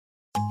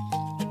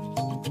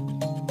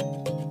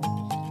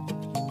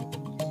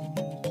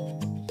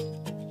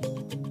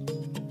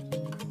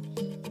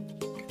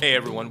Hey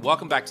everyone,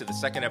 welcome back to the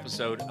second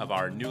episode of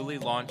our newly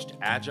launched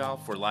Agile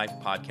for Life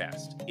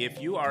podcast.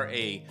 If you are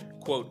a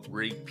quote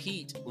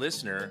repeat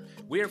listener,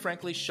 we are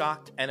frankly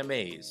shocked and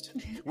amazed.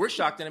 We're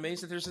shocked and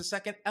amazed that there's a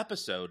second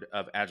episode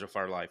of Agile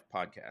for Life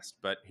podcast,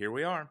 but here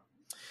we are.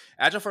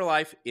 Agile for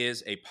Life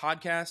is a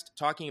podcast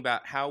talking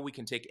about how we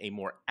can take a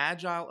more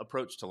agile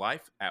approach to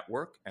life at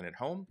work and at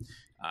home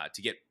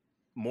to get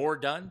more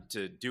done,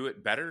 to do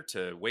it better,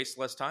 to waste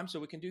less time, so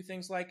we can do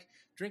things like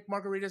drink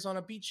margaritas on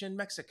a beach in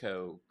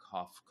Mexico.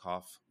 Cough,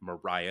 cough,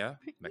 Mariah.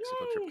 Mexico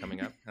Yay. trip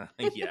coming up.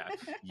 Yeah,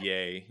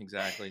 yay,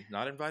 exactly.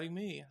 Not inviting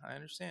me, I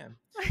understand.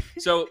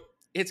 So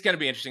it's going to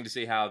be interesting to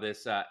see how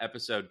this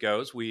episode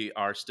goes. We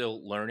are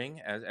still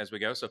learning as we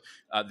go. So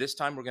this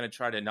time we're going to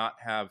try to not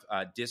have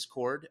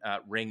Discord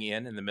ring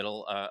in the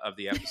middle of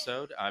the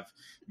episode. I've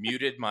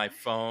muted my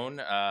phone.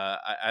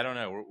 I don't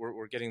know.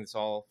 We're getting this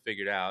all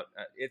figured out.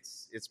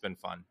 It's been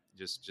fun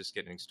just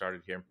getting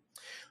started here.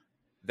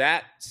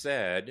 That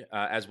said,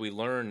 as we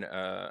learn,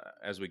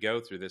 as we go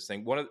through this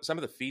thing, some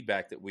of the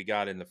feedback that we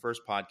got in the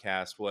first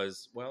podcast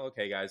was, well,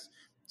 okay, guys,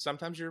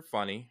 sometimes you're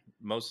funny,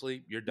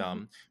 mostly you're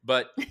dumb,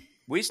 but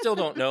we still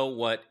don't know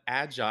what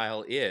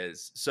agile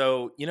is.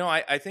 So,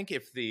 I think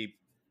if the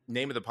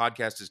name of the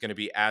podcast is going to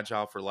be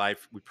Agile for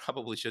Life, we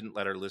probably shouldn't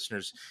let our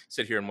listeners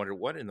sit here and wonder,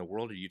 what in the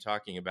world are you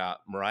talking about?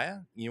 Mariah,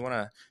 you want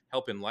to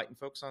help enlighten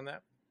folks on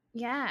that?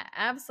 Yeah,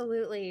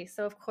 absolutely.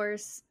 So, of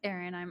course,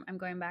 Aaron, I'm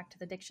going back to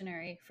the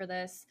dictionary for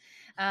this.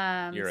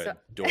 You're a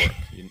dork.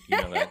 You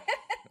know that.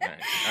 All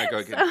right,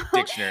 go get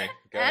dictionary.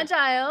 Go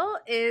agile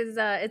is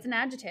it's an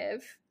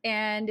adjective,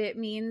 and it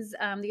means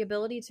the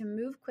ability to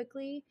move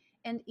quickly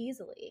and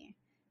easily.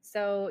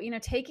 So,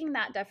 taking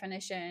that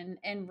definition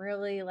and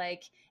really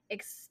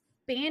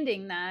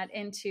expanding that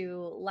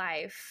into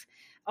life,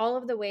 all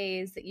of the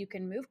ways that you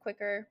can move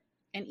quicker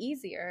and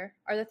easier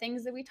are the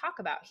things that we talk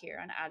about here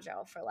on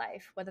Agile for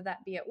Life, whether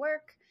that be at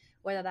work,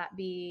 whether that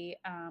be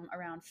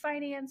around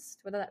finance,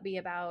 whether that be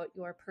about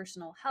your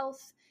personal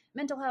health,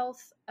 mental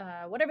health,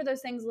 whatever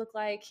those things look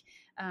like.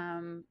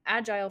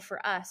 Agile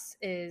for us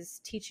is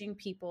teaching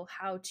people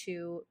how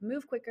to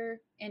move quicker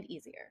and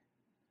easier.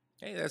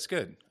 Hey, that's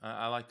good.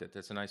 I like that.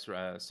 That's a nice,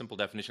 simple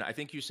definition. I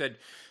think you said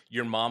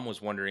your mom was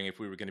wondering if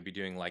we were going to be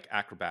doing like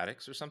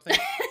acrobatics or something.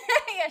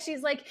 Yeah,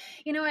 she's like,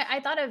 I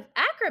thought of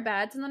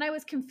acrobats and then I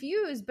was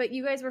confused, but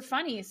you guys were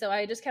funny, so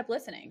I just kept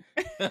listening.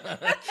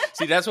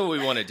 See, that's what we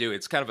want to do.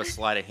 It's kind of a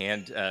sleight of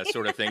hand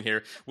sort of thing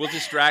here. We'll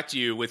distract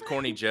you with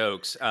corny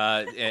jokes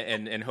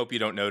and hope you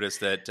don't notice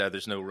that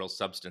there's no real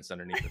substance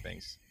underneath the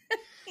things.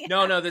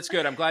 Yeah. No, that's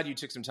good. I'm glad you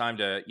took some time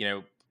to,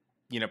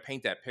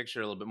 paint that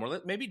picture a little bit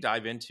more. Maybe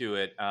dive into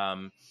it.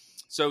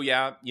 So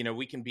yeah,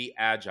 we can be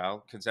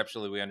agile.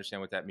 Conceptually, we understand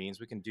what that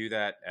means. We can do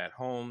that at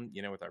home,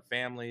 with our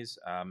families.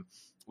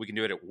 We can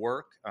do it at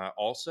work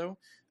also.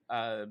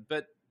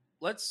 But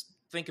let's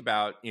think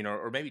about,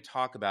 or maybe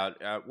talk about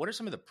what are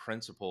some of the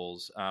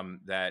principles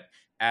that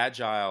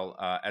agile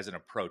as an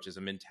approach, as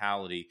a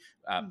mentality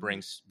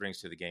brings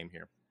to the game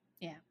here.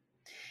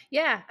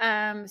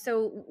 Yeah.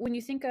 So when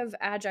you think of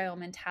agile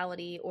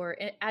mentality or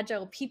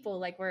agile people,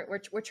 like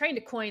we're trying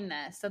to coin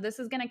this. So this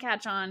is going to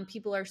catch on.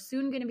 People are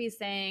soon going to be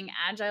saying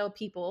agile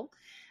people.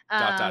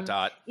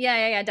 Dot.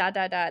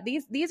 Yeah.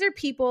 These are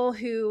people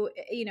who,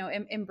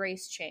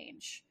 embrace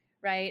change,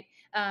 right?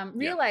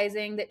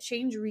 Realizing that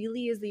change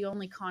really is the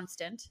only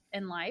constant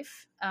in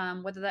life,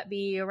 whether that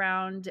be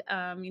around,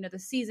 the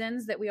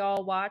seasons that we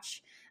all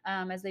watch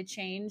as they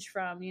change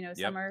from,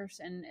 summer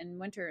and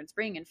winter and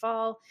spring and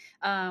fall,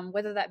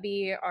 whether that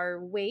be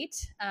our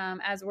weight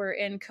as we're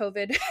in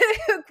COVID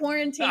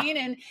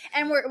quarantine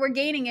and we're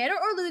gaining it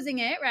or losing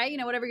it, right?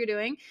 Whatever you're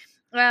doing.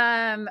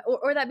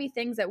 Or that be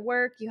things at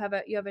work. You have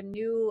a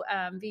new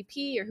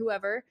VP or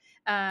whoever.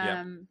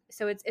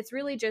 So it's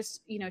really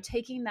just,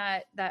 taking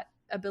that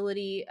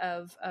ability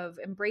of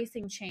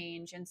embracing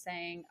change and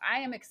saying, I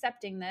am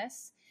accepting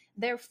this,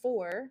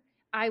 therefore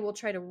I will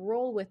try to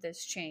roll with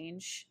this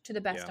change to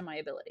the best of my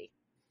ability.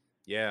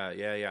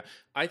 Yeah.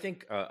 I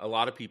think a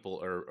lot of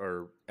people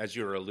are, as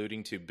you're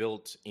alluding to,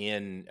 built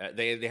in.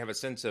 They have a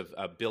sense of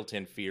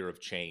built-in fear of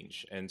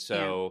change, and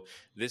so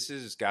this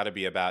has got to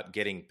be about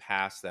getting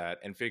past that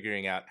and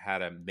figuring out how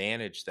to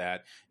manage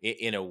that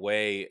in a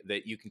way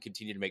that you can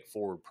continue to make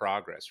forward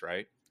progress.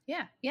 Right?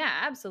 Yeah,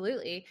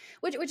 absolutely.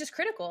 Which is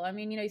critical. I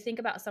mean, you think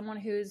about someone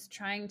who's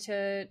trying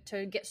to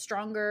get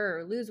stronger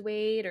or lose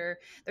weight, or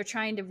they're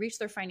trying to reach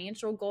their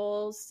financial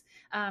goals.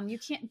 You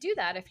can't do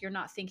that if you're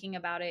not thinking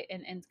about it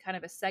in kind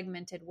of a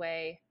segmented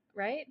way,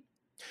 right?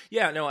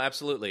 Yeah, no,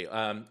 absolutely.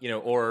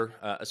 Or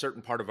a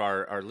certain part of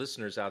our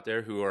listeners out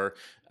there who are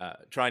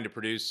trying to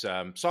produce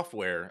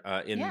software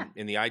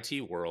in the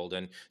IT world,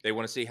 and they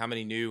want to see how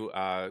many new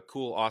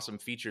cool, awesome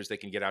features they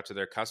can get out to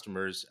their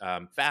customers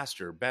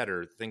faster,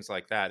 better, things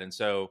like that. And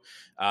so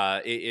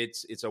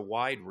it's a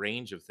wide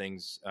range of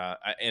things,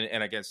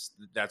 and I guess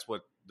that's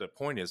what the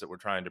point is that we're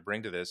trying to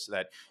bring to this,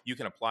 that you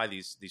can apply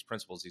these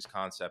principles, these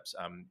concepts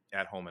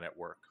at home and at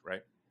work,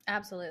 right?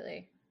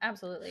 Absolutely.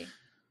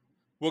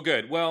 Well,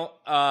 good. Well,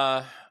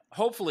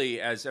 hopefully,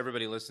 as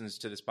everybody listens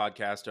to this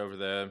podcast over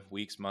the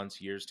weeks,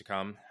 months, years to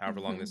come, however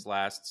long this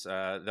lasts,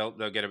 they'll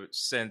get a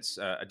sense,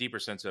 a deeper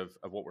sense of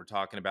what we're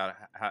talking about,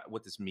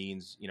 what this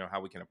means,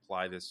 how we can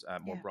apply this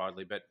more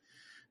broadly. But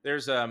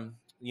there's,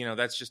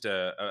 that's just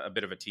a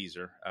bit of a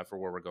teaser for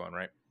where we're going,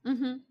 right?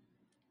 Mm-hmm.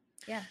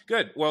 Yeah.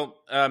 Good. Well,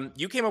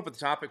 you came up with the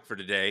topic for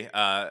today.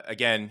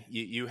 Again,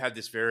 you had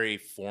this very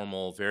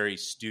formal, very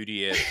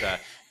studious.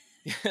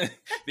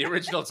 The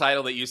original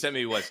title that you sent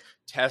me was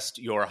 "Test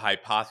Your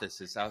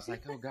Hypothesis." I was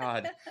like, "Oh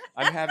God,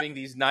 I'm having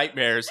these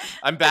nightmares.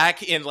 I'm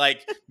back in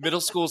like middle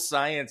school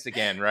science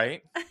again,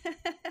 right?"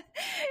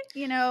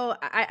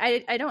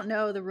 I don't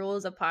know the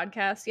rules of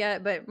podcasts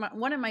yet, but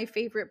one of my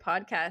favorite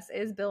podcasts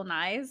is Bill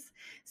Nye's.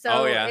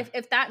 So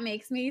if that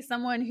makes me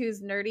someone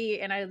who's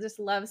nerdy and I just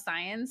love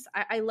science,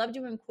 I love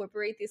to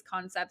incorporate these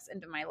concepts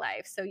into my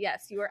life. So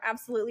yes, you are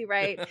absolutely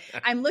right.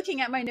 I'm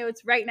looking at my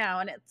notes right now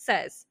and it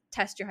says,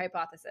 "Test your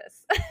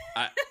hypothesis."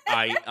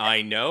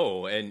 I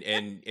know,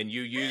 and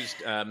you used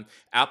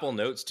Apple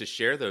Notes to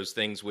share those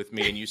things with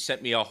me, and you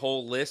sent me a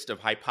whole list of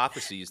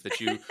hypotheses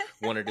that you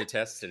wanted to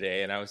test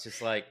today, and I was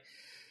just like,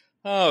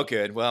 "Oh,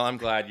 good. Well, I'm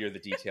glad you're the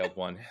detailed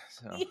one,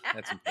 so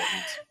that's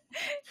important."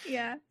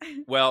 Yeah.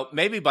 Well,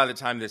 maybe by the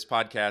time this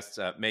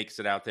podcast makes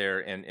it out there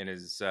and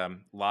is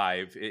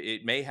live,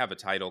 it may have a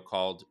title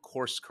called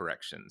 "Course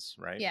Corrections,"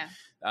 right? Yeah.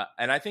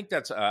 And I think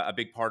that's a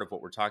big part of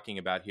what we're talking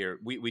about here.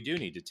 We do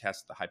need to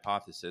test the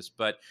hypothesis,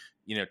 but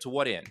to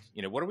what end?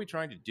 What are we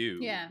trying to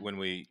do when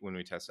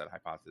we test that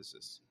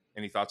hypothesis?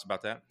 Any thoughts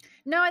about that?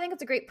 No, I think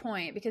it's a great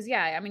point because,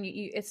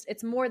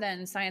 it's more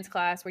than science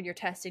class where you're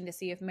testing to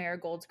see if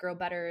marigolds grow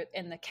better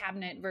in the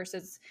cabinet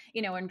versus,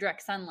 in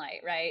direct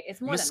sunlight, right? It's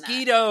more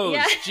mosquitoes,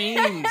 than that.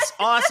 Genes,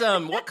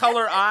 awesome. What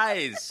color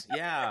eyes?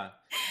 Yeah.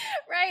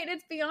 Right.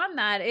 It's beyond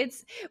that.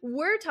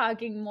 We're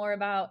talking more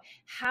about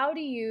how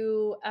do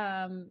you,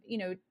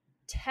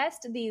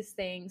 test these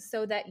things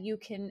so that you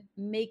can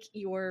make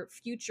your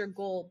future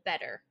goal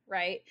better,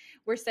 right?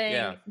 We're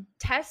saying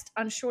test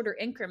on shorter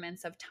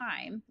increments of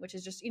time, which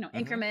is just,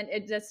 increment.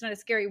 That's not a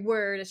scary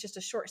word. It's just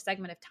a short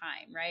segment of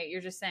time, right? You're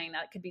just saying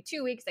that could be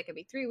 2 weeks, that could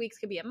be 3 weeks,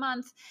 could be a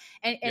month.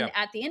 And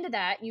at the end of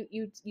that, you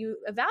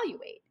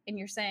evaluate and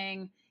you're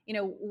saying,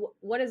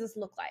 what does this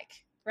look like?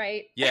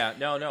 Right. Yeah,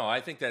 no. I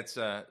think that's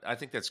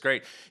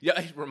great. Yeah.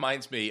 It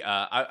reminds me,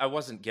 I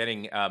wasn't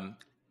getting,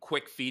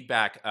 quick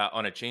feedback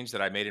on a change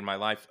that I made in my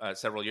life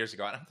several years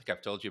ago. I don't think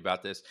I've told you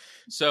about this.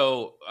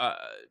 So a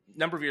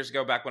number of years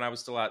ago, back when I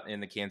was still out in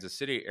the Kansas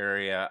City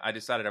area, I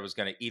decided I was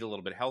going to eat a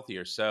little bit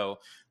healthier. So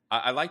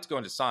I liked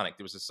going to Sonic.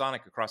 There was a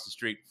Sonic across the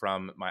street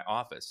from my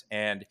office.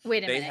 And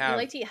wait a minute, you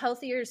like to eat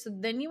healthier, so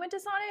then you went to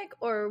Sonic?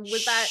 Or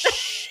was that...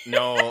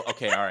 No,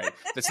 okay, all right.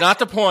 That's not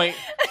the point.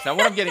 That's not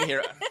what I'm getting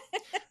here.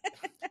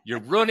 You're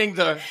ruining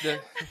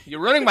you're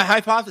ruining my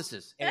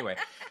hypothesis. Anyway,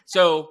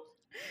 so...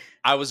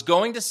 I was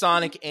going to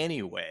Sonic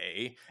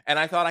anyway, and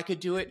I thought I could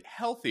do it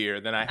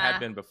healthier than I had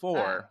been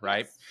before,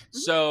 right? Yes. Mm-hmm.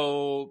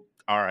 So,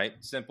 all right,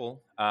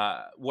 simple.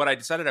 What I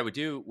decided I would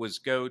do was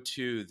go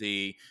to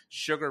the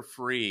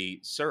sugar-free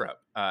syrup.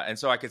 And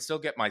so I could still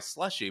get my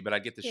slushie, but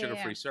I'd get the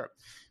sugar-free syrup.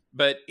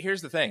 But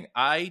here's the thing.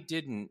 I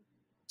didn't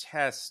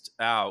test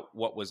out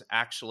what was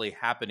actually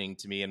happening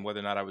to me and whether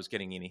or not I was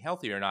getting any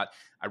healthier or not.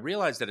 I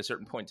realized at a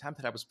certain point in time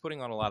that I was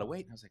putting on a lot of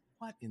weight. And I was like,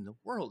 what in the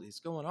world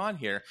is going on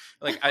here?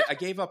 Like I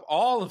gave up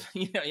all of,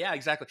 yeah,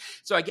 exactly.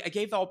 So I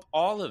gave up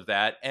all of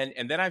that.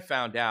 And then I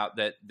found out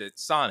that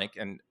Sonic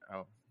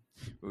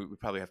we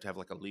probably have to have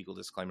like a legal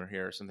disclaimer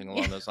here or something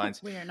along those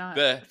lines. We are not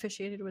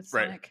affiliated with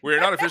Sonic. Right. We are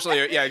not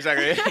officially, yeah,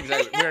 exactly.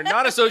 We are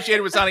not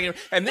associated with Sonic.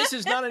 And this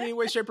is not in any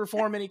way, shape, or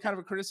form any kind of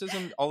a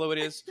criticism, although it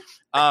is.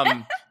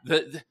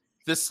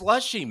 The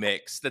slushy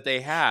mix that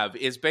they have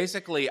is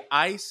basically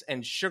ice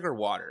and sugar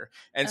water.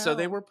 And so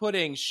they were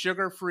putting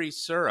sugar-free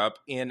syrup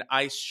in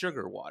ice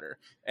sugar water.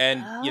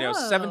 And,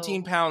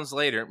 17 pounds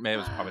later, maybe it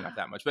was probably not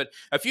that much, but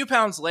a few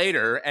pounds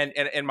later,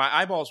 and my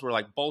eyeballs were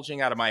like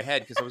bulging out of my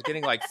head because I was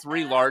getting like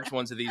 3 large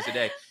ones of these a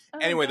day.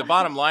 Anyway, the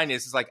bottom line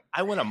is like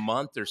I went a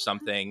month or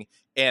something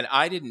and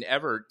I didn't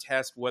ever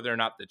test whether or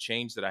not the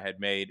change that I had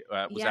made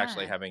was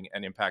actually having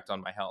an impact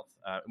on my health.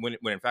 When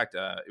in fact,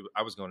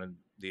 I was going in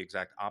the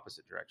exact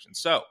opposite direction.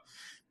 So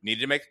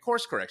needed to make a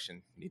course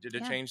correction, needed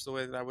to change the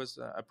way that I was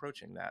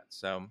approaching that.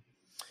 So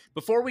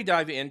before we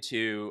dive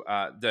into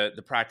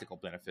the practical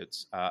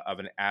benefits of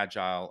an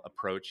agile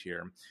approach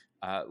here,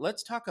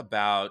 let's talk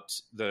about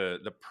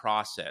the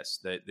process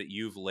that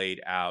you've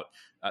laid out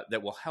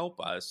that will help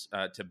us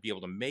to be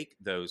able to make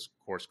those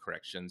course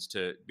corrections,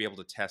 to be able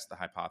to test the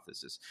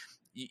hypothesis.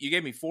 You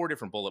gave me 4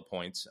 different bullet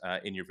points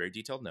in your very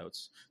detailed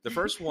notes. The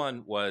first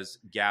one was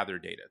gather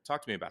data.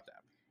 Talk to me about that.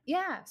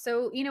 Yeah.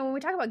 So, when we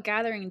talk about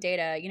gathering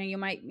data, you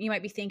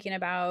might be thinking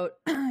about,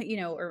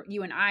 or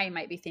you and I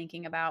might be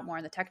thinking about more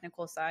on the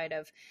technical side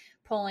of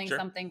pulling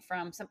something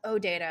from some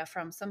OData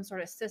from some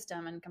sort of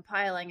system and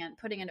compiling and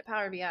putting into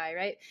Power BI,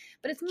 right?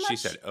 But it's much... She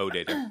said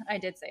OData. I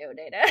did say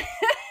OData.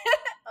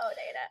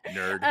 OData.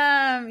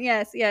 Nerd.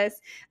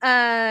 Yes.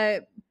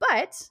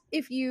 But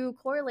if you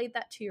correlate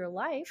that to your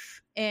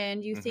life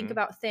and you think Mm-hmm.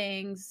 about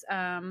things,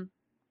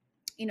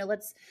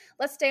 let's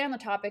stay on the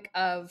topic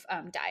of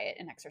diet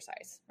and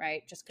exercise,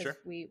 right? Just because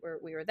Sure. we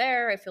were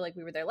there, I feel like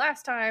we were there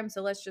last time,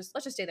 so let's just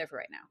stay there for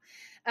right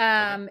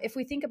now. Okay. If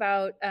we think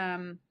about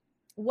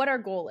what our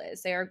goal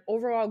is, say our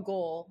overall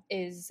goal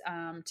is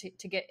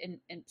to get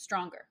in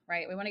stronger,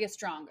 right? We want to get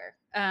stronger,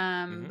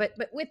 Mm-hmm. but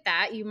with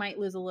that, you might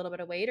lose a little bit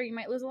of weight, or you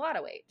might lose a lot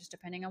of weight, just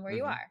depending on where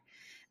you Mm-hmm. are.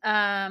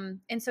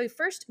 And so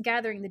first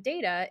gathering the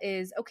data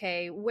is,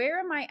 okay, where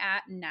am I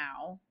at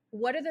now?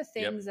 What are the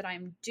things that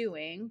I'm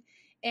doing?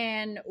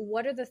 And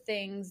what are the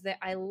things that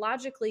I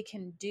logically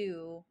can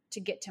do to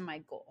get to my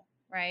goal,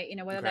 right?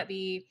 Whether Okay. that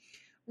be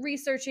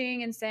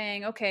researching and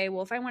saying, okay,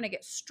 well, if I want to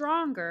get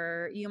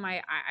stronger,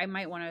 I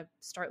might want to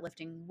start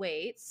lifting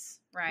weights,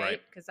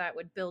 right? Because that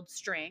would build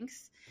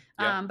strength.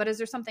 Yep. But is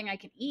there something I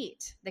can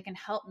eat that can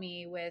help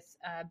me with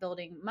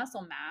building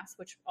muscle mass,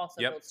 which also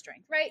builds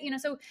strength, right?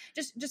 So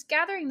just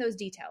gathering those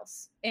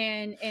details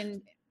and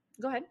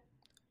go ahead.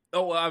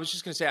 Oh, well, I was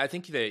just going to say, I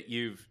think that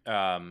you've,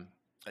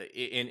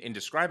 in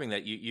describing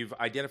that, you've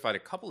identified a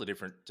couple of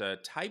different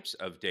types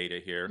of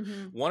data here.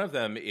 Mm-hmm. One of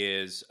them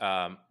is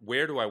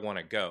where do I want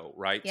to go,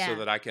 right? Yeah. So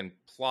that I can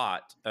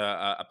plot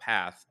a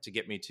path to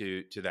get me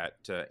to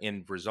that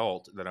end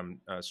result that I'm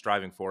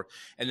striving for.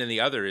 And then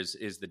the other is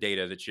the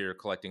data that you're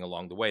collecting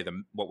along the way.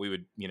 What we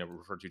would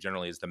refer to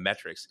generally as the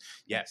metrics.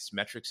 Yes,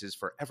 metrics is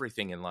for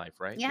everything in life,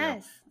 right?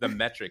 Yes. The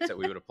metrics that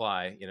we would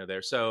apply,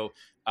 there. So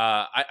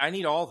I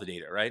need all the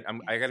data, right?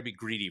 I got to be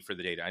greedy for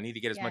the data. I need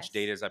to get as much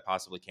data as I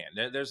possibly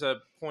can. There's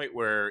a point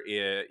where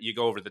you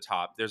go over the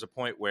top. There's a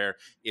point where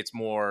it's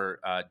more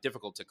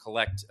difficult to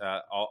collect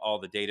all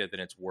the data than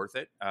it's worth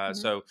it.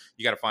 So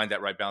you got to find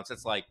that right balance.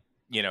 That's like,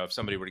 if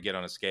somebody were to get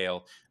on a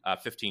scale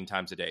 15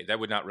 times a day, that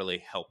would not really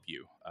help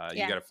you.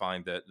 You got to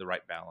find the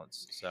right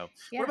balance. So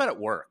what about at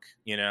work?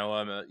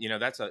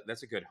 That's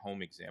a good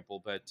home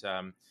example, but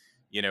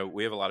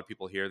we have a lot of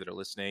people here that are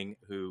listening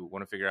who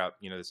want to figure out,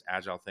 this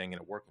agile thing in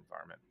a work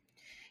environment.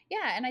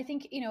 Yeah. And I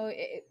think,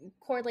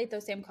 correlate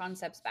those same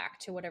concepts back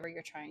to whatever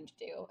you're trying to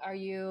do. Are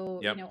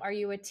you, are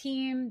you a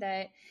team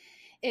that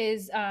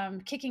is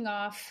kicking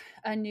off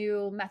a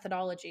new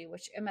methodology,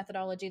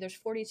 there's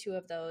 42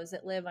 of those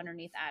that live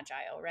underneath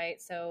Agile,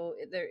 right? So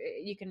there,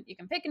 you can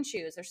pick and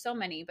choose. There's so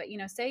many, but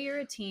say you're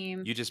a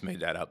team. You just made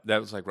that up. That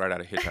was like right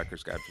out of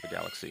Hitchhiker's Guide to the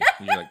Galaxy.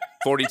 You're like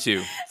 42.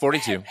 That's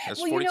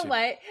well, 42. You know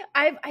what?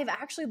 I've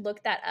actually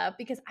looked that up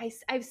because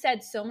I've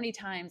said so many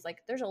times,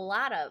 like there's a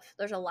lot of,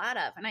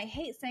 and I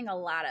hate saying a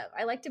lot of.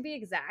 I like to be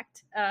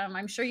exact.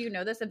 I'm sure you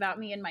know this about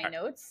me in my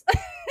notes.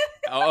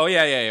 Oh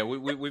yeah.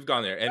 We've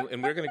gone there,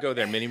 and we're going to go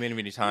there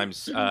many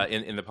times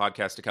in the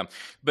podcast to come.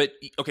 But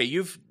okay,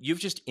 you've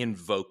just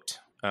invoked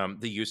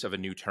the use of a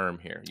new term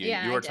here.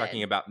 You are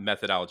talking about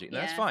methodology. And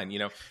that's fine.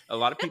 A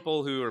lot of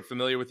people who are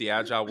familiar with the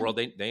Agile world,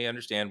 they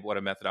understand what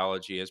a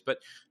methodology is. But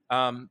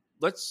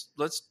let's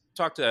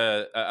talk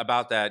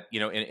about that.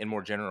 In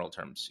more general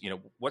terms.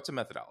 What's a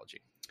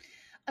methodology?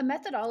 A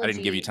methodology. I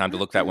didn't give you time to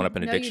look that one up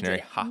in a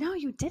dictionary. No,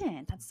 you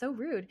didn't. That's so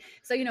rude.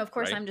 So, of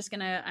course, right?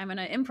 I'm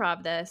gonna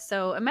improv this.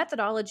 So a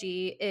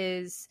methodology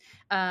is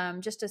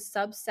just a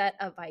subset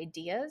of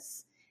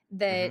ideas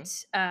that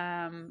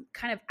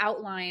kind of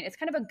outline. It's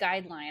kind of a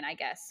guideline, I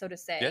guess, so to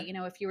say.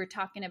 Yeah. If you were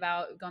talking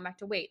about going back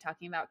to weight,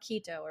 talking about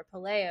keto or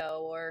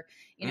paleo or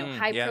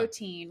high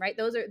protein, right?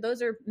 Those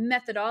are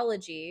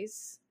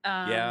methodologies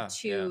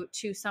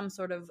to some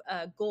sort of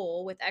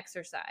goal with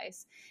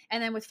exercise.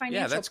 And then with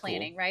financial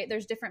planning, right?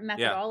 There's different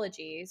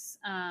methodologies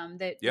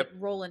that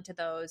roll into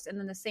those. And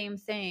then the same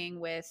thing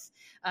with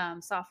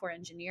software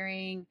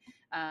engineering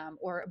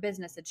or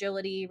business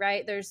agility,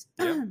 right? There's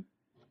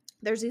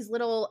these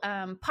little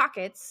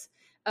pockets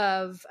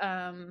of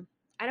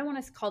I don't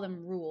want to call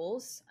them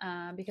rules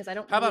because I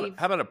don't. How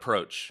about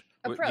approach?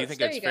 Do you think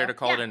it's fair to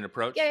call it an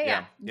approach?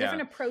 Yeah.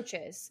 Different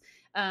approaches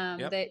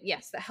that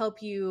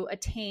help you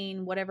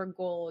attain whatever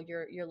goal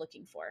you're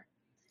looking for.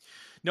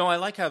 No, I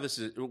like how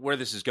where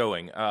this is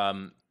going.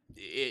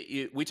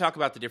 We talk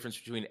about the difference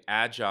between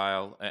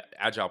agile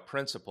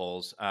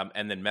principles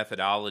and then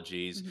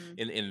methodologies.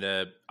 In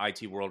the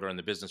IT world or in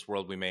the business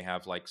world, we may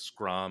have like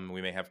Scrum,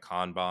 we may have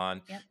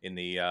Kanban. In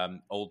the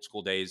old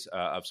school days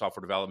of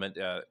software development,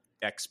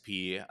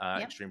 XP,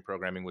 extreme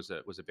programming was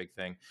a big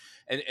thing,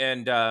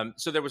 and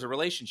so there was a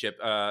relationship.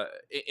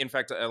 In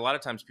fact, a lot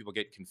of times people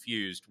get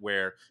confused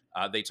where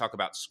they talk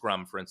about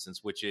Scrum, for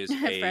instance, which is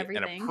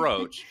an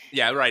approach.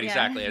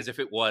 Exactly, as if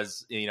it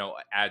was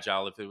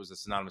agile, if it was a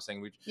synonymous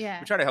thing. We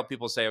try to help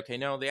people say, okay,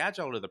 no, the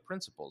agile are the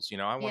principles.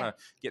 I want to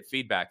get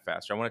feedback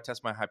faster. I want to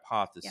test my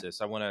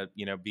hypothesis. I want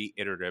to be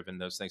iterative in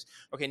those things.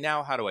 Okay,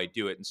 now how do I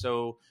do it? And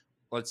so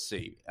let's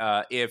see.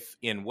 If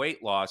in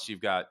weight loss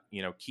you've got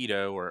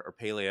keto or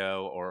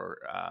paleo or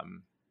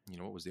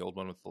what was the old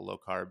one with the low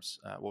carbs?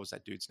 What was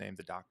that dude's name?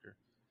 The doctor?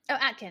 Oh,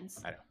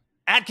 Atkins. I know.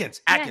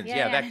 Atkins.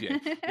 Yeah. That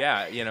dude.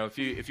 Yeah.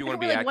 If you want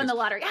to be Atkins, won the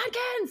lottery.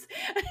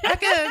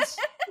 Atkins.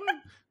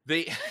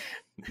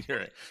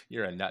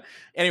 You're a nut.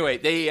 Anyway,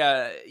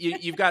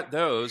 you've got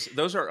those.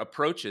 Those are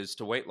approaches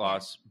to weight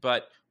loss,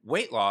 but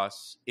weight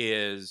loss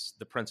is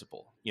the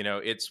principle.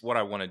 It's what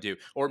I want to do,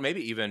 or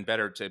maybe even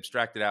better to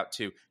abstract it out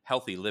to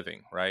healthy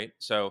living, right?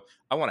 So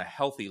I want a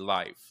healthy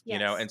life,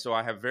 Yes. and so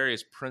I have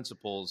various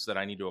principles that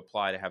I need to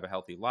apply to have a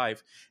healthy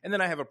life. And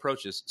then I have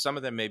approaches. Some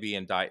of them may be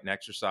in diet and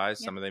exercise.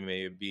 Yep. Some of them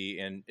may be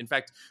in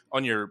fact,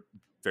 on your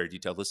very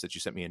detailed list that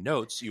you sent me in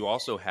notes, you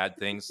also had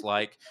things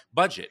like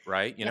budget,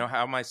 right? Yep.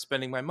 How am I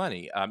spending my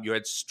money? You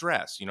had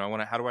stress,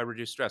 how do I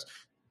reduce stress?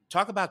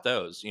 Talk about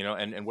those,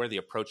 and where the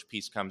approach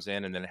piece comes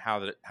in, and then how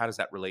does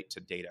that relate to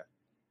data?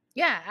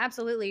 Yeah,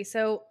 absolutely.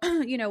 So,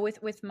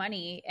 with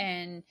money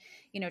and,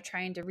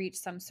 trying to reach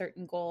some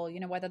certain goal,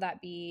 whether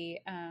that be,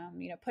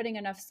 putting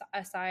enough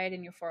aside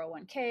in your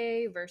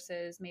 401k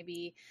versus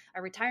maybe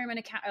a retirement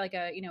account, like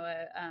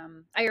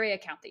IRA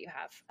account that you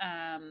have.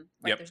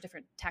 Right. Yep. There's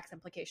different tax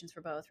implications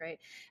for both. Right.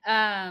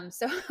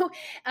 So,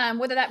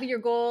 whether that be your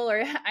goal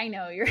or I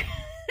know you're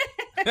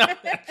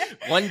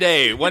one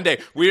day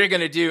we are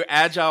going to do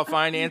agile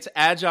finance,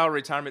 agile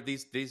retirement.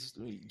 These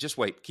just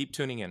wait, keep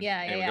tuning in.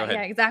 Yeah,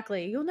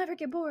 exactly. You'll never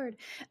get bored.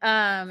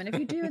 And if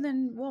you do,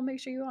 then we'll make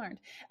sure you aren't.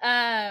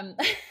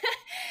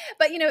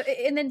 But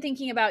and then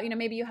thinking about,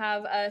 maybe you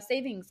have a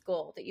savings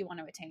goal that you want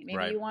to attain.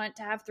 Maybe you want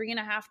to have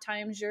 3.5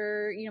 times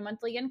your,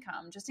 monthly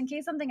income, just in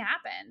case something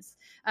happens,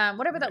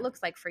 whatever that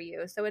looks like for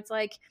you. So it's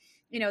like,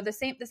 the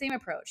same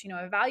approach,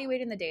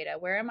 evaluating the data.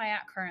 Where am I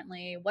at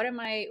currently? What am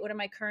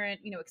my current,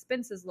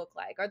 expenses look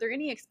like? Are there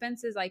any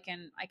expenses I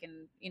can,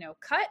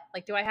 cut?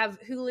 Like, do I have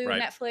Hulu,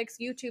 Netflix,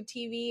 YouTube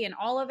TV, and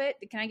all of it?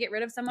 Can I get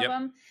rid of some of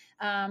them?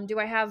 Do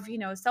I have,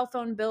 cell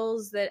phone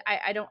bills that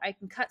I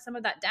can cut some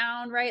of that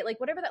down, right?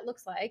 Like whatever that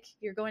looks like.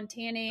 You're going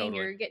tanning,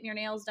 you're getting your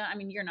nails done. I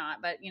mean, you're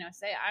not, but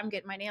say I'm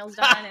getting my nails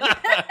done.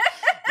 And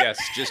yes,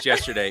 just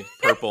yesterday,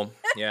 purple.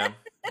 Yeah,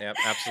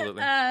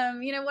 absolutely.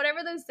 Whatever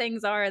those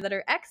things are that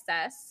are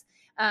excess,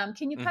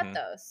 can you cut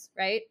those,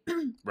 right?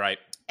 Right.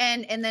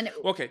 And then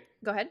okay,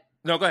 go ahead.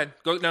 No, go ahead.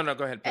 Go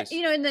ahead, please.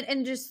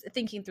 And just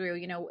thinking through,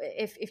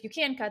 if you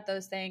can cut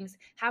those things,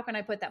 how can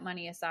I put that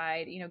money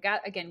aside?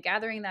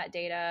 Gathering that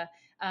data,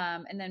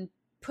 and then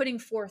putting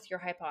forth your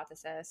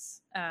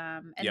hypothesis.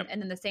 And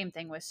then the same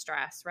thing with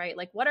stress, right?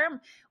 Like what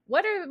are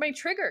my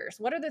triggers?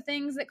 What are the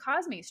things that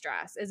cause me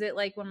stress? Is it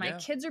like when my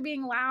kids are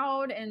being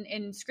loud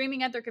and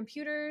screaming at their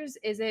computers?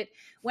 Is it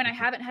when I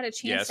haven't had a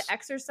chance to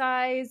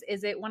exercise?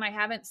 Is it when I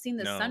haven't seen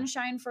the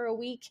sunshine for a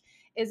week?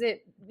 Is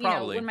it,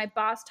 when my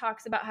boss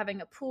talks about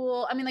having a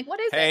pool? I mean, like, what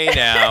is it? Hey,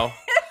 now.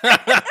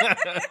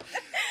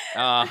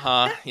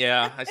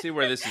 Yeah, I see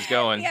where this is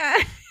going. Yeah.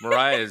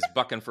 Mariah is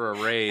bucking for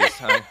a raise.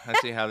 I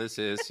see how this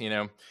is,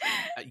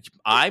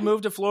 I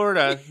moved to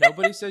Florida.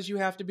 Nobody says you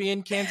have to be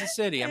in Kansas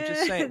City. I'm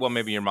just saying. Well,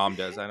 maybe your mom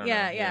does. I don't know.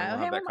 Yeah.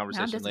 We'll have that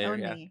conversation later.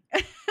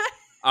 Yeah.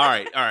 All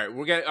right.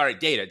 We're getting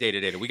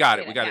data. We got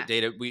it.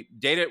 Data.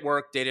 Data at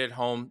work, data at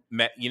home.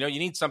 You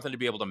need something to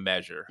be able to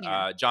measure.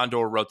 Yeah. John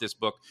Doerr wrote this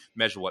book,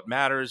 Measure What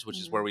Matters, which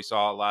is where we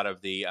saw a lot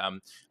of the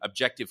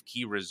objective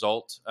key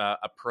result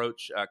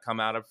approach come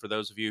out of. For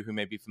those of you who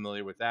may be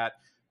familiar with that,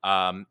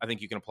 I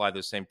think you can apply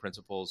those same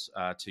principles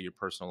to your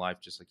personal life,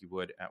 just like you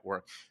would at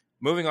work.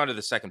 Moving on to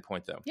the second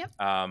point, though. Yep.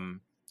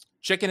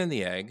 Chicken and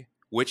the egg.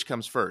 Which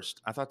comes first?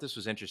 I thought this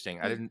was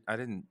interesting. I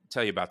didn't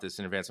tell you about this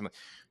in advance.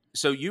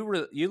 So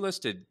you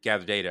listed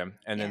gather data,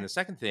 and then the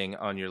second thing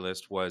on your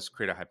list was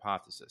create a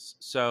hypothesis.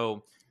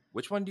 So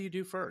which one do you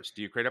do first?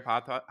 Do you create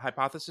a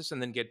hypothesis and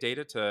then get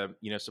data to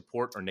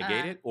support or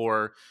negate it,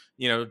 or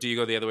do you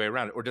go the other way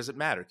around, or does it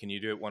matter? Can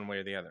you do it one way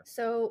or the other?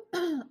 So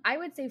I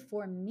would say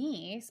for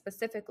me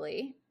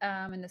specifically,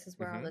 and this is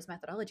where all those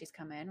methodologies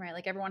come in, right?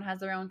 Like everyone has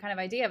their own kind of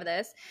idea of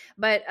this,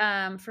 but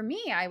for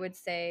me, I would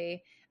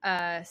say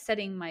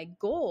setting my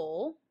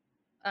goal.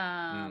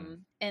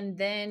 And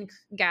then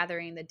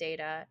gathering the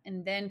data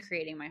and then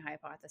creating my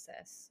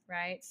hypothesis,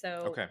 right?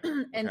 So,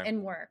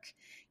 and work.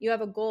 You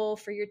have a goal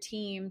for your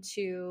team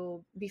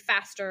to be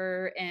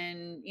faster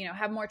and,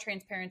 have more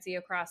transparency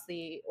across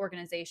the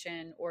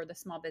organization or the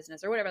small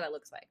business or whatever that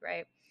looks like,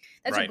 right?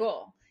 That's your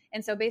goal.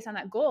 And so based on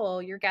that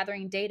goal, you're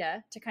gathering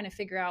data to kind of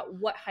figure out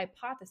what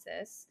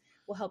hypothesis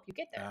will help you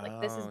get there. Like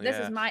this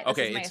is my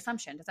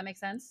assumption. Does that make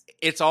sense?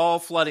 It's all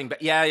flooding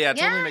back. It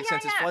totally makes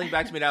sense. It's flooding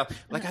back to me now.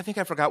 Like I think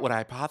I forgot what a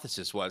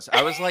hypothesis was.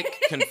 I was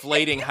like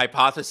conflating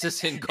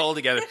hypothesis and goal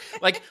together.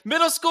 Like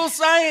middle school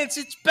science,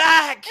 it's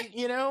back.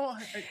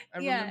 I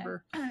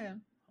remember.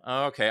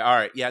 Okay. All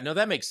right. Yeah. No,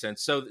 that makes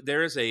sense. So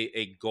there is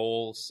a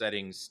goal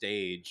setting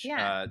stage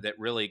that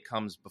really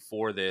comes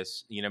before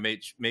this.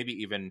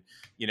 Maybe even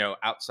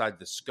outside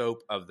the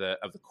scope of the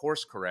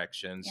course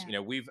corrections.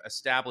 We've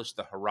established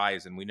the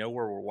horizon. We know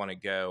where we want to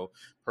go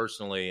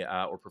personally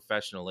or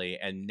professionally,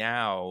 and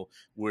now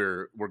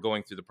we're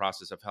going through the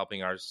process of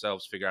helping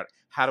ourselves figure out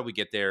how do we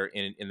get there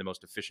in the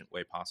most efficient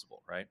way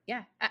possible. Right?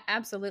 Yeah.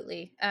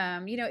 Absolutely.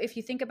 If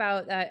you think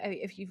about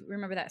if you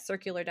remember that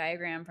circular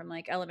diagram from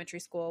like elementary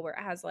school where it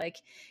has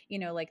like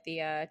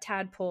the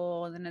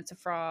tadpole, and then it's a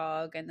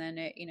frog, and then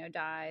it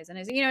dies, and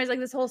it's like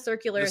this whole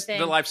circular thing.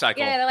 The life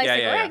cycle. Yeah, the life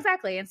cycle. Yeah,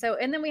 exactly. And so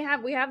and then we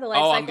have the life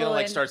cycle. I'm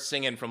gonna start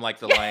singing from like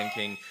the Lion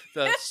King.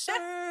 The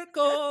circle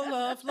circle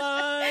of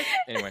life.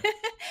 Anyway.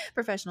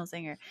 Professional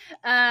singer.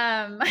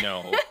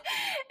 No.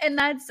 And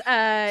that's,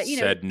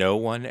 Said no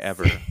one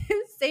ever.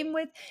 same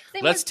with.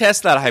 Let's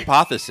test that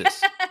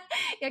hypothesis.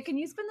 Yeah, can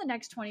you spend the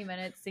next 20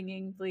 minutes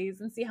singing,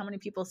 please, and see how many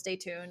people stay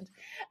tuned?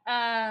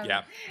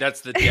 Yeah,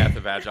 that's the death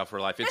of Agile for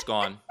Life. It's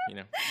gone,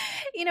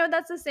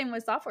 That's the same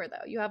with software,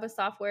 though. You have a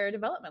software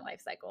development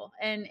life cycle.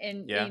 And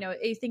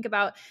you think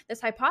about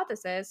this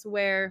hypothesis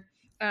where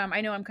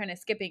I know I'm kind of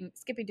skipping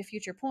to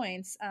future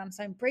points,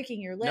 so I'm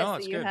breaking your list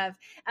that you good. Have.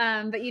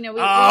 But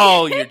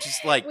you're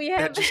just like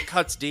that just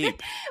cuts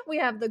deep. We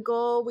have the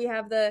goal, we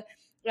have the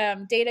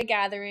data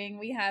gathering,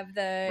 we have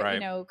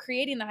the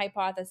creating the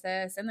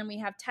hypothesis, and then we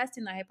have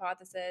testing the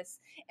hypothesis,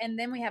 and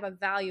then we have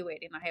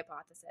evaluating the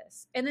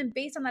hypothesis, and then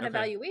based on that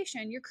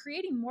evaluation, you're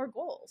creating more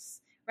goals,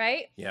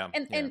 right?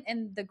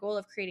 And the goal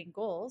of creating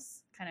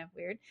goals, kind of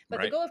weird, but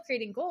the goal of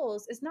creating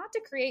goals is not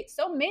to create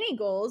so many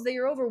goals that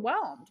you're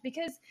overwhelmed,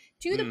 because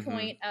to the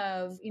point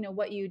of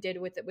what you did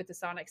with the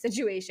Sonic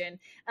situation,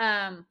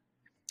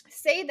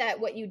 say that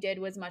what you did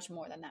was much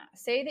more than that.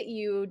 Say that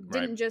you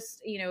didn't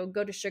just,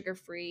 go to sugar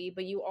free,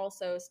 but you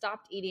also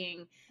stopped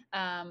eating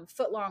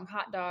foot-long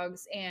hot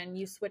dogs, and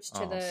you switched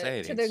to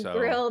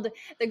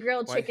the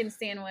grilled chicken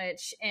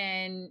sandwich.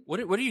 And what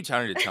are you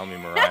trying to tell me,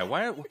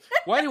 Mariah?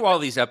 Why do all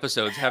these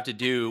episodes have to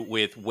do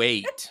with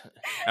weight?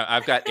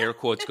 I've got air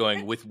quotes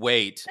going, with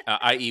weight,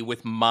 i.e.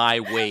 with my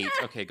weight.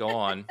 Okay, go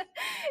on.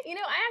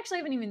 I actually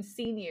haven't even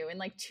seen you in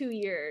like 2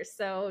 years,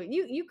 so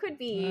you could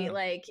be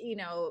like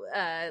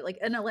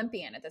an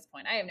Olympian at this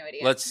point. I have no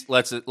idea.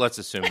 Let's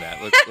assume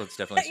that. Let's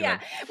definitely assume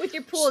that. With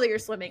your pool that you're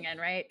swimming in,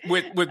 right?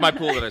 With my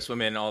pool that I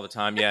swim in all the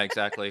time. Yeah,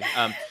 exactly.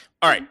 All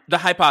right, the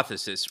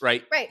hypothesis,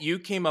 right? Right. You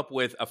came up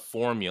with a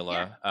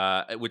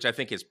formula, which I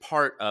think is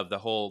part of the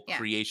whole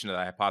creation of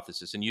the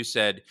hypothesis. And you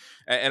said,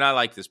 and I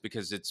like this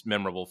because it's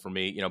memorable for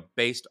me,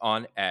 based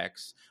on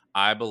X,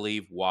 I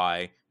believe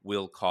Y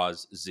will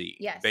cause Z.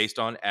 Yes. Based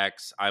on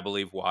X, I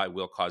believe Y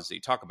will cause Z.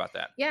 Talk about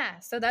that. Yeah.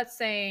 So that's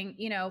saying,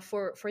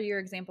 for your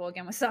example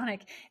again with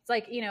Sonic, it's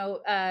like,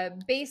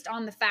 based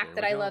on the fact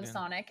that I love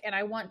Sonic and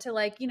I want to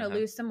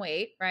lose some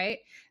weight, right?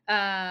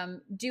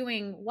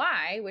 Doing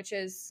Y, which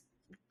is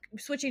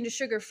switching to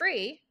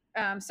sugar-free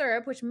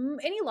syrup, which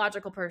any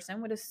logical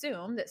person would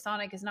assume that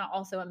Sonic is not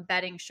also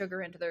embedding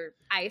sugar into their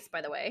ice,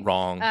 by the way.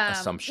 Wrong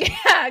assumption.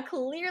 Yeah,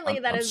 clearly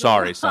that is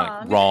sorry, wrong.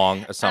 Sonic.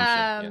 Wrong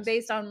assumption. Yes.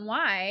 Based on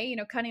why,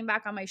 cutting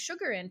back on my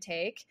sugar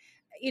intake,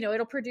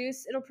 it'll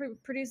produce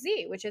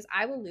Z, which is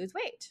I will lose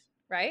weight,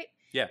 right?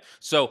 Yeah.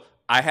 So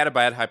I had a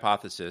bad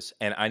hypothesis,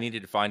 and I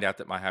needed to find out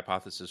that my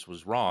hypothesis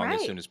was wrong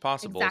as soon as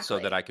possible, so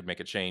that I could make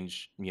a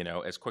change,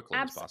 as quickly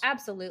as possible.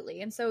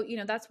 Absolutely. And so,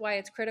 that's why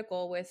it's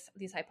critical with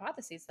these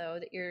hypotheses, though,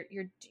 that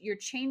you're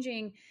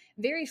changing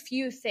very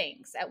few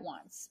things at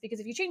once. Because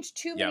if you change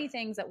too many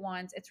things at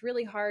once, it's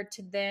really hard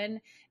to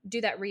then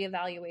do that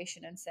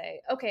reevaluation and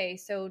say, okay,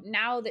 so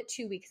now that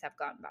 2 weeks have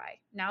gone by,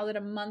 now that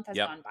a month has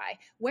gone by,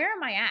 where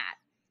am I at?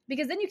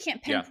 Because then you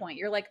can't pinpoint.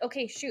 You're like,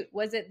 okay, shoot,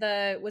 was it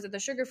the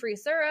sugar-free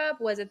syrup?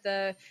 Was it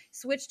the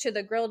switch to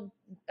the grilled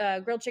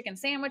chicken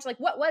sandwich? Like,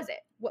 what was it?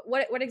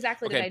 What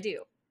exactly did I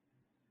do?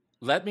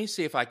 Let me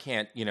see if I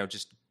can't,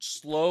 just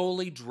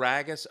slowly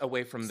drag us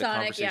away from the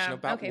conversation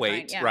about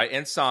weight, right?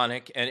 And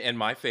Sonic and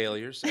my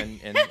failures, and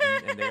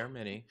they are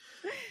many.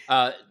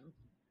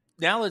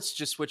 Now let's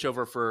just switch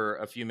over for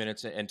a few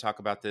minutes and talk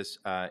about this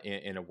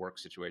in a work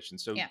situation.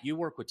 So you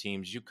work with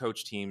teams, you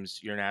coach teams,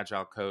 you're an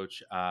Agile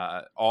coach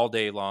all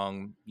day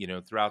long,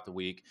 throughout the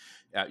week.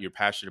 You're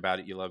passionate about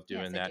it. You love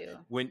doing that.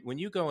 When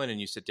you go in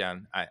and you sit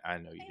down, I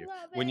know you do.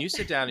 When you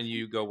sit down and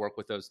you go work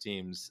with those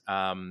teams,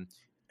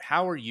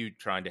 how are you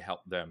trying to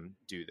help them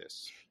do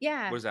this?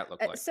 Yeah. What does that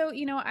look like? So,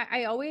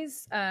 I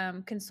always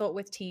consult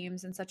with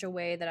teams in such a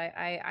way that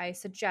I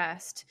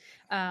suggest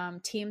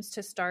teams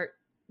to start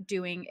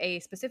doing a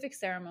specific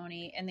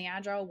ceremony in the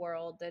Agile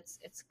world it's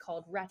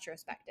called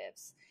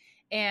retrospectives.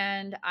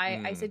 And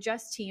I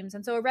suggest teams.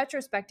 And so a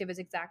retrospective is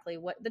exactly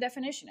what the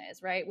definition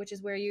is, right? Which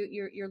is where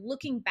you're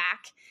looking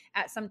back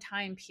at some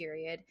time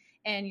period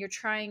and you're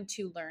trying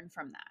to learn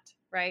from that,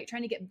 right?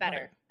 Trying to get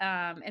better.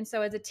 Right. And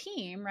so as a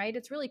team, right,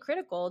 it's really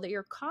critical that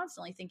you're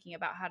constantly thinking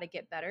about how to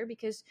get better,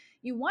 because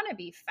you want to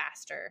be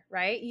faster,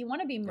 right? You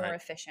want to be more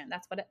efficient.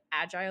 That's what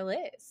Agile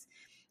is.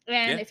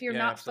 And if you're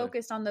not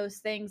focused on those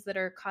things that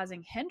are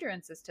causing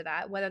hindrances to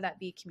that, whether that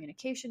be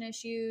communication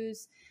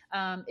issues,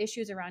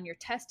 issues around your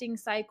testing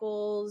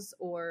cycles,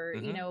 or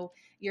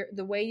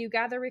the way you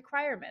gather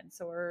requirements,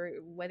 or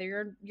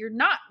whether you're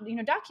not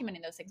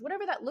documenting those things,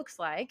 whatever that looks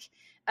like.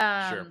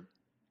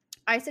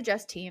 I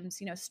suggest teams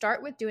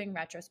start with doing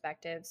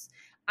retrospectives.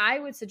 I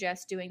would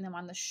suggest doing them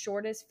on the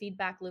shortest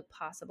feedback loop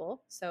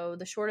possible. So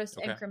the shortest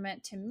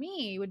increment to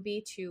me would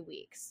be 2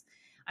 weeks.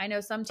 I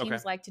know some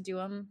teams like to do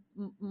them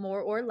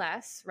more or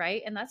less,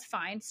 right? And that's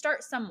fine.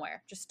 Start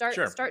somewhere. Just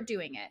start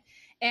doing it.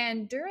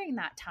 And during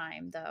that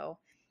time, though,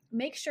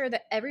 make sure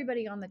that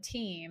everybody on the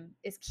team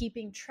is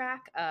keeping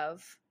track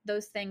of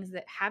those things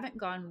that haven't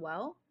gone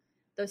well,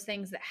 those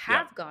things that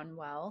have gone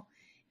well,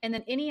 and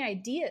then any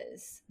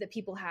ideas that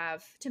people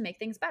have to make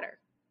things better,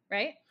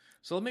 right?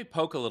 So let me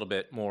poke a little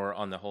bit more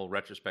on the whole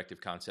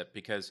retrospective concept,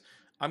 because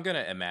I'm going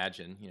to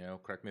imagine,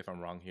 correct me if I'm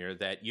wrong here,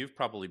 that you've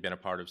probably been a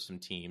part of some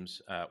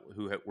teams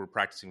who were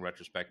practicing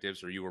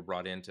retrospectives, or you were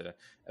brought in to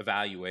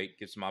evaluate,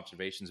 give some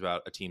observations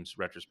about a team's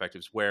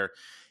retrospectives, where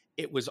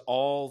it was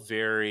all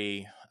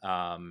very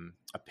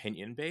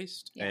opinion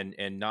based, Yeah.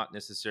 and not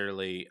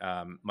necessarily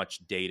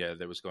much data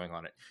that was going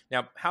on it.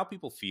 Now, how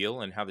people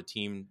feel and how the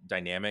team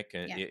dynamic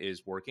Yeah.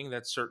 is working,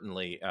 that's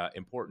certainly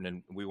important,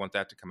 and we want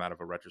that to come out of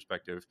a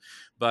retrospective.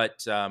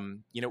 But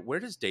where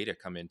does data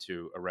come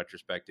into a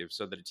retrospective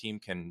so that a team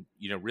can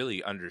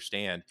really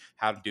understand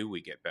how do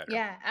we get better?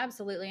 Yeah,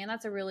 absolutely. And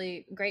that's a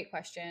really great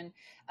question.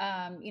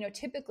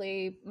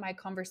 Typically my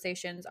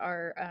conversations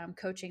are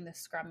coaching the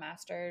scrum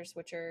masters,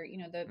 which are,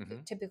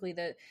 typically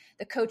the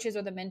coaches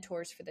or the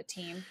mentors for the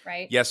team,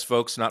 right? Yes,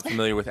 folks not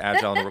familiar with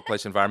Agile in the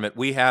workplace environment,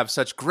 we have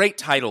such great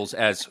titles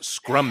as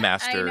Scrum I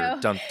Master. know.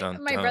 Dun,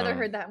 dun, My brother dun.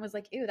 heard that and was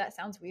like, ew, that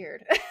sounds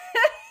weird.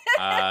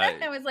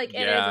 I was like,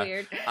 it is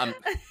weird.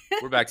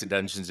 We're back to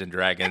Dungeons and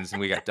Dragons,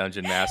 and we got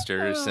Dungeon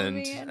Masters,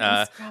 and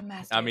Scrum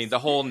Masters. I mean, the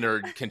whole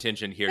nerd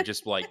contingent here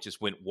just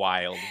went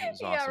wild. It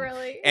was awesome. Yeah,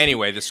 really.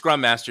 Anyway, the Scrum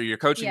Master, you're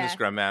coaching Yeah. the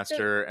Scrum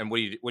Master, and what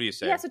do you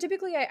say? Yeah, so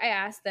typically I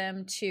ask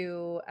them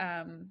to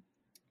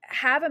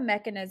have a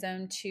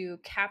mechanism to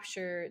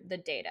capture the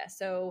data.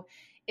 So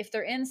if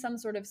they're in some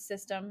sort of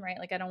system, right?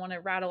 Like I don't want to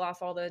rattle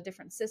off all the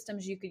different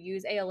systems you could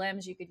use,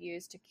 ALMs you could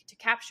use to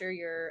capture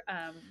your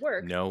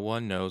work. No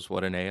one knows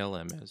what an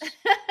ALM is.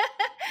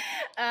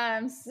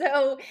 ALM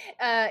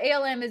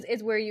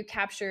is where you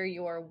capture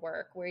your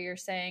work, where you're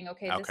saying,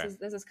 okay,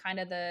 this is kind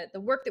of the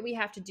work that we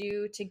have to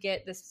do to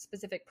get this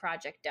specific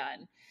project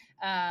done.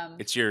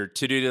 It's your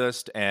to-do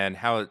list and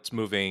how it's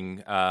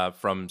moving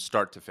from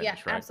start to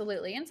finish, right?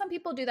 Absolutely. And some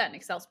people do that in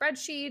Excel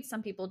spreadsheets.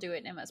 Some people do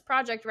it in MS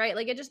Project, right?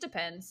 Like it just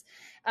depends.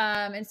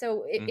 And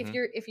so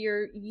if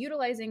you're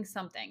utilizing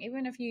something,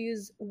 even if you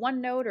use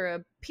OneNote or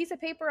a piece of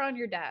paper on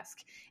your desk,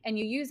 and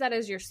you use that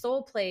as your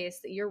sole place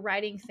that you're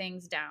writing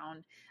things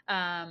down,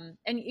 and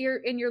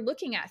you're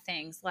looking at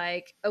things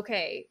like,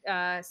 okay,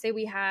 say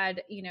we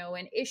had,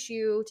 an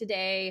issue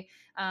today,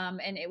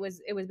 and it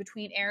was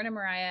between Aaron and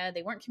Mariah.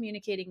 They weren't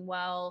communicating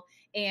well,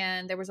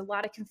 and there was a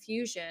lot of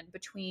confusion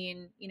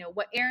between,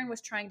 what Aaron was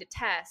trying to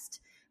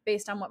test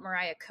based on what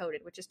Mariah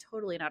coded, which is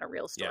totally not a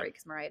real story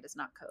because Mariah does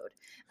not code.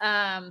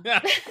 I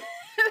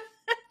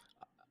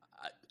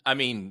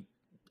mean,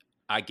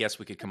 I guess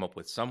we could come up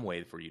with some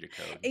way for you to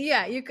code.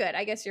 Yeah, you could.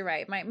 I guess you're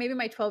right. Maybe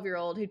my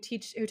 12-year-old who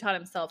taught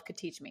himself could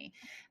teach me.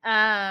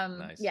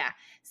 Nice. Yeah.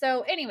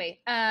 So anyway,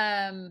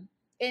 but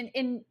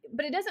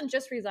it doesn't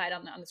just reside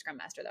on the Scrum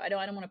Master though. I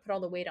don't want to put all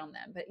the weight on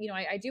them, but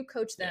I do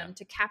coach them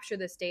to capture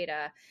this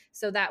data,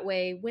 so that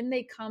way when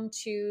they come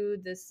to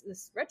this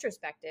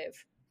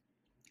retrospective,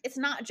 it's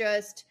not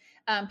just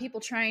people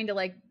trying to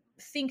like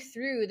think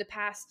through the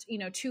past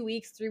 2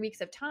 weeks, 3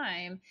 weeks of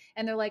time,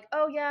 and they're like,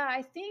 oh yeah,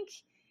 I think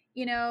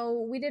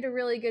we did a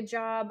really good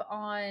job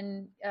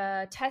on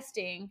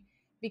testing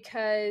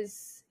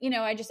because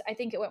I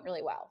think it went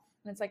really well.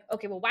 And it's like,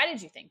 okay, well, why did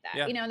you think that?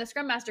 Yeah. And the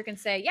Scrum Master can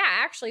say, yeah,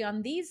 actually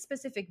on these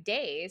specific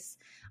days,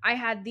 I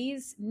had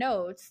these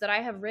notes that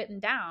I have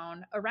written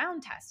down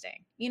around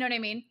testing. You know what I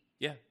mean?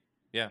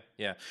 Yeah.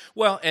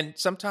 Well, and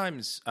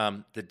sometimes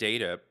the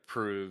data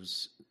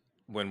proves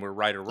when we're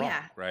right or wrong,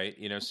 right?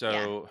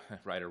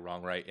 Right or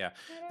wrong, right? Yeah.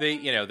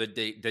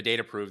 The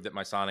data proved that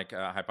my sonic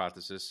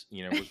hypothesis,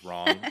 was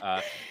wrong.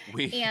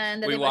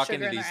 We walk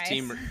into these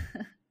team.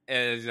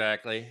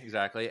 Exactly.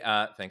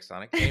 Thanks,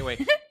 Sonic.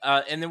 Anyway,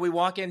 and then we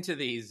walk into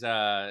these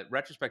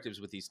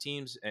retrospectives with these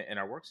teams in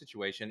our work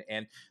situation,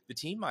 and the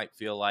team might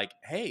feel like,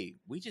 hey,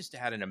 we just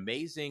had an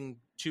amazing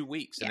 2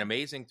 weeks, an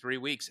amazing 3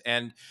 weeks.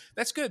 And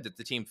that's good that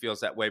the team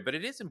feels that way. But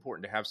it is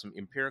important to have some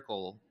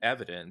empirical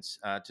evidence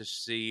to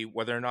see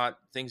whether or not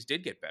things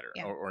did get better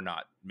or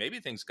not.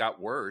 Maybe things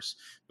got worse,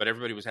 but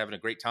everybody was having a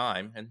great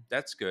time. And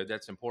that's good.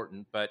 That's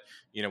important. But,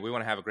 we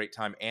want to have a great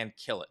time and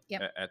kill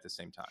it at the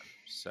same time.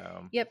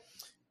 So,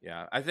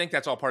 yeah, I think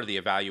that's all part of the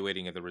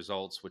evaluating of the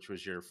results, which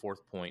was your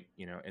fourth point,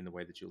 in the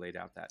way that you laid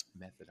out that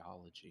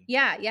methodology.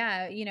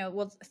 Yeah.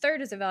 Well,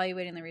 third is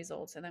evaluating the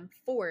results. And then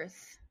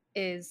fourth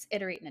is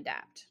iterate and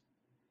adapt.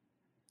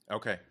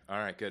 Okay. All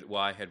right. Good.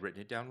 Well, I had written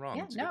it down wrong.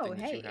 Yeah, it's a good thing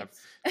that you have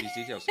it's... these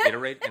details.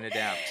 Iterate and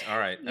adapt. All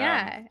right.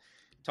 Yeah.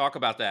 Talk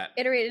about that.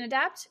 Iterate and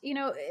adapt.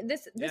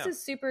 This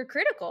is super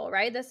critical,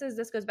 right? This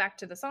goes back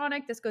to the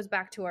Sonic. This goes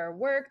back to our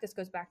work. This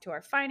goes back to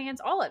our finance,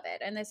 all of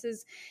it. And this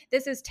is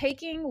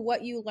taking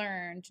what you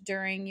learned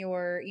during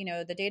your,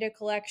 the data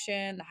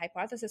collection, the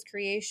hypothesis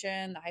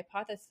creation, the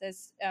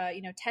hypothesis,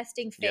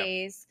 testing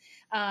phase,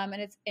 and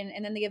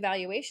then the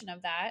evaluation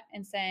of that,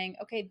 and saying,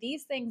 okay,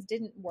 these things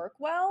didn't work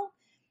well,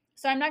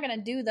 so I'm not going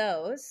to do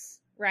those.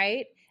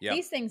 Right? Yep.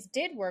 These things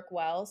did work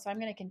well, so I'm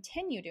going to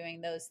continue doing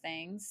those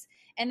things.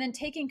 And then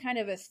taking kind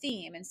of a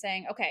theme and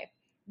saying, okay,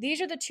 these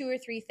are the 2 or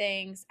 3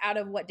 things out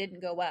of what didn't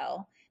go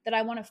well that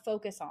I want to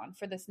focus on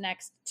for this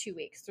next 2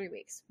 weeks, 3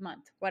 weeks,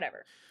 month,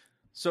 whatever.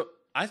 So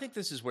I think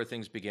this is where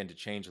things begin to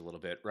change a little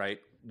bit, right?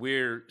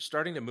 We're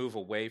starting to move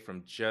away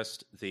from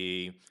just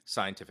the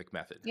scientific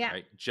method, Yeah.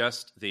 right?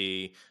 Just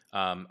the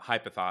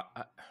hypothetical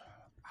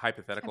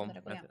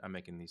method. Yeah. I'm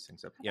making these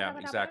things up. Yeah,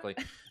 exactly.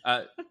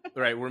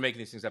 Right. We're making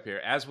these things up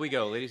here as we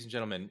go, ladies and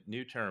gentlemen,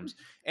 new terms.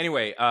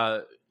 Anyway,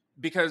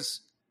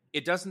 because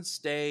it doesn't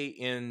stay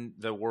in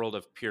the world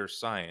of pure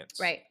science.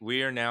 Right.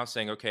 We are now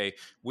saying, okay,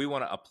 we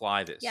want to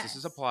apply this. Yes. This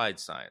is applied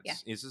science. Yeah.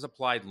 This is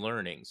applied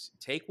learnings.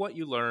 Take what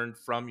you learned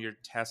from your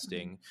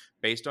testing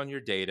based on your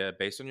data,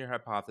 based on your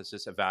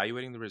hypothesis,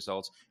 evaluating the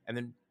results, and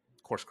then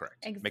course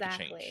correct. Exactly. Make a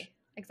change.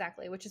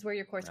 Exactly. Which is where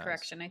your course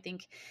correction, I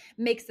think,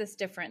 makes this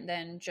different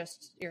than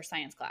just your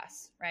science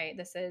class, right?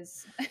 This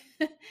is.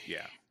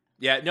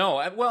 Yeah.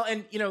 No. Well,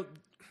 and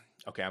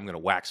okay, I'm going to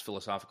wax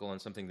philosophical on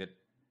something that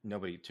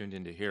nobody tuned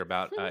in to hear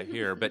about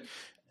here, but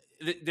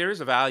there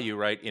is a value,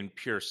 right, in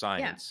pure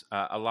science.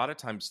 Yeah. A lot of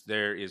times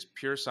there is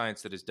pure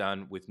science that is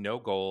done with no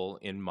goal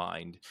in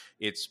mind.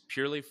 It's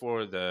purely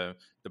for the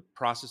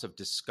process of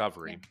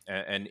discovery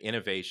and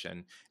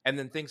innovation, and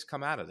then things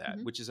come out of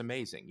that, which is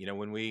amazing.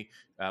 When we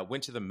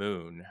went to the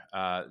moon,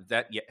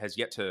 that has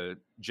yet to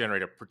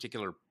generate a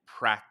particular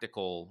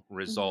practical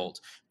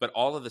result, but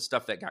all of the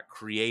stuff that got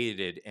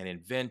created and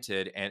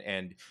invented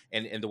and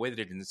the way that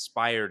it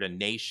inspired a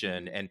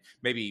nation and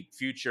maybe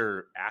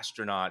future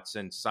astronauts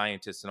and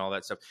scientists and all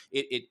that stuff,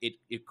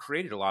 it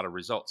created a lot of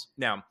results.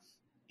 Now,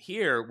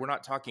 here, we're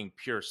not talking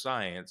pure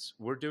science.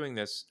 We're doing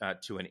this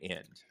to an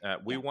end.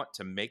 We want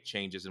to make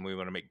changes, and we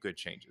want to make good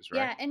changes, right?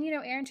 Yeah, and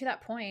Aaron, to that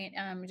point,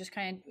 just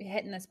kind of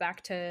hitting this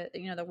back to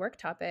the work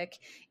topic.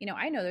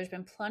 I know there's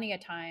been plenty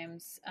of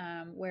times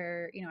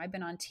where I've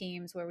been on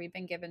teams where we've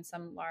been given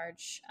some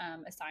large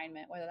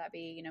assignment, whether that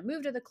be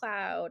move to the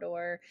cloud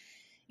or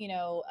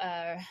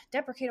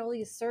deprecate all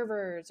these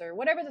servers or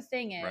whatever the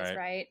thing is,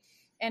 right?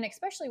 And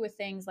especially with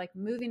things like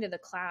moving to the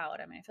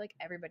cloud. I mean, I feel like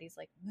everybody's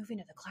like moving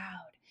to the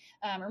cloud.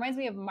 Reminds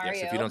me of Mario.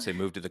 Yes, if you don't say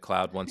move to the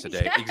cloud once a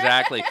day.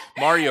 Exactly.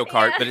 Mario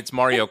Kart, but it's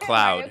Mario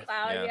Cloud. Mario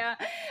Cloud,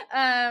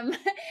 yeah.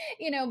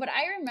 But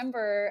I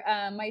remember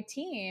my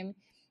team,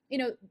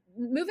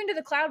 moving to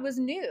the cloud was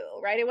new,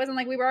 right? It wasn't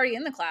like we were already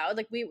in the cloud.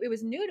 Like it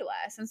was new to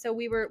us. And so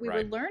we were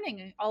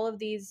learning all of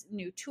these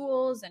new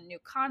tools and new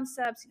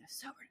concepts,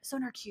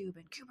 SonarQube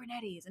and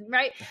Kubernetes and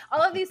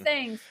all of these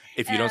things.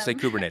 If you don't say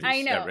Kubernetes.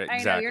 I know,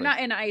 exactly. I know. You're not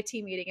in an IT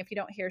meeting if you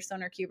don't hear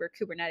SonarQube or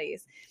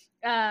Kubernetes.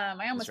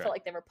 I almost felt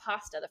like they were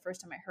pasta the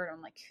first time I heard them.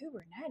 I'm like,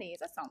 Kubernetes,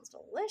 that sounds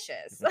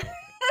delicious.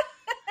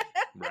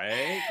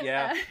 Right.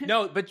 Yeah.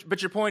 No,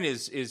 but your point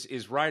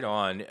is right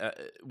on.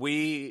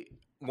 We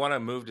want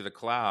to move to the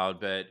cloud,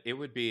 but it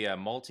would be a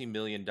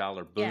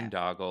multi-million-dollar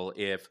boondoggle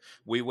if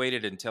we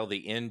waited until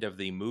the end of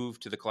the move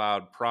to the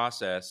cloud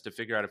process to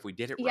figure out if we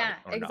did it right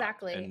or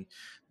exactly. not. And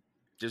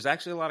there's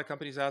actually a lot of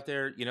companies out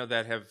there,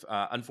 that have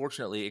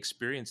unfortunately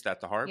experienced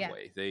that the hard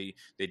way. They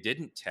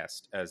didn't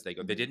test as they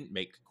go. They didn't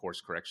make course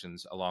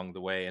corrections along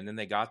the way, and then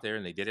they got there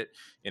and they did it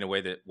in a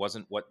way that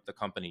wasn't what the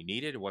company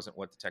needed. It wasn't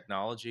what the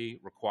technology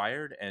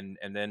required, and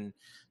then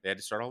they had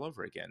to start all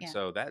over again.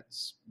 So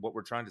that's what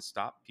we're trying to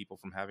stop people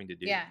from having to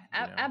do. Yeah,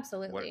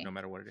 absolutely. No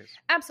matter what it is.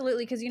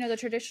 Absolutely, because the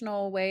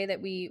traditional way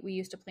that we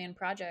used to plan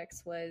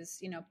projects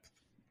was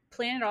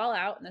plan it all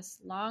out in this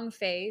long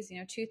phase,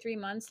 2-3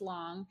 months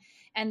long.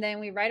 And then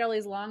we write all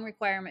these long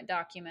requirement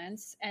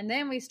documents, and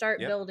then we start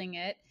building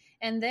it.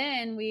 And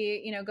then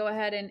we, go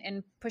ahead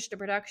and push to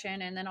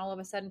production. And then all of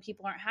a sudden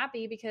people aren't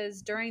happy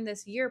because during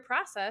this year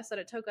process that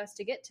it took us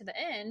to get to the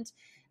end,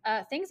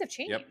 things have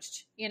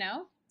changed,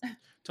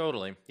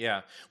 Totally.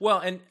 Yeah. Well,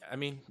 and I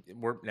mean,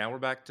 we're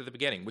back to the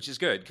beginning, which is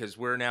good because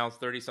we're now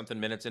 30 something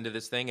minutes into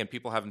this thing and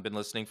people haven't been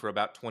listening for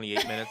about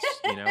 28 minutes,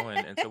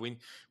 and so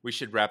we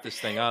should wrap this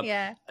thing up.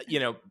 Yeah.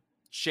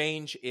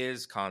 Change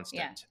is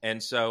constant.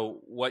 And so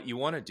what you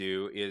want to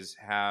do is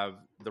have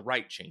the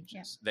right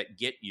changes that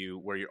get you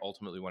where you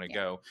ultimately want to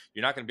go.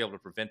 You're not going to be able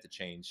to prevent the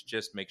change.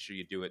 Just make sure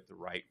you do it the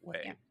right way.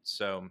 Yeah.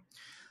 So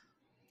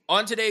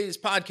on today's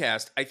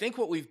podcast, I think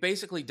what we've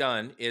basically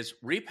done is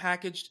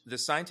repackaged the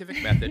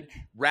scientific method,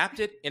 wrapped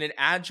it in an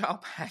agile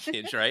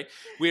package, right?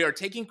 We are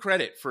taking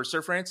credit for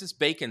Sir Francis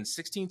Bacon's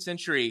 16th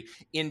century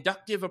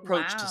inductive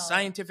approach to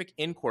scientific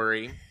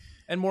inquiry.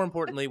 And more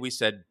importantly, we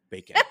said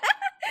bacon.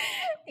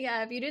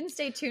 Yeah, if you didn't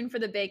stay tuned for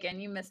the bacon,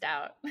 you missed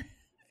out.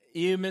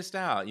 You missed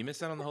out. You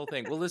missed out on the whole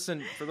thing. Well,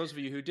 listen, for those of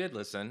you who did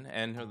listen,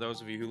 and for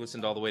those of you who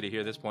listened all the way to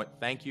here this point,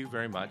 thank you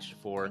very much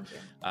for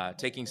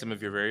taking some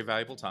of your very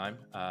valuable time.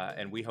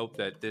 And we hope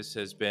that this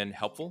has been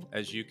helpful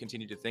as you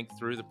continue to think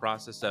through the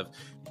process of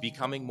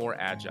becoming more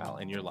agile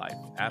in your life,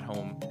 at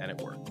home and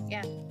at work.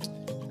 Yeah.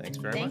 Thanks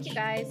very much. Thank you,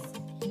 guys.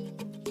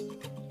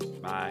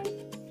 Bye.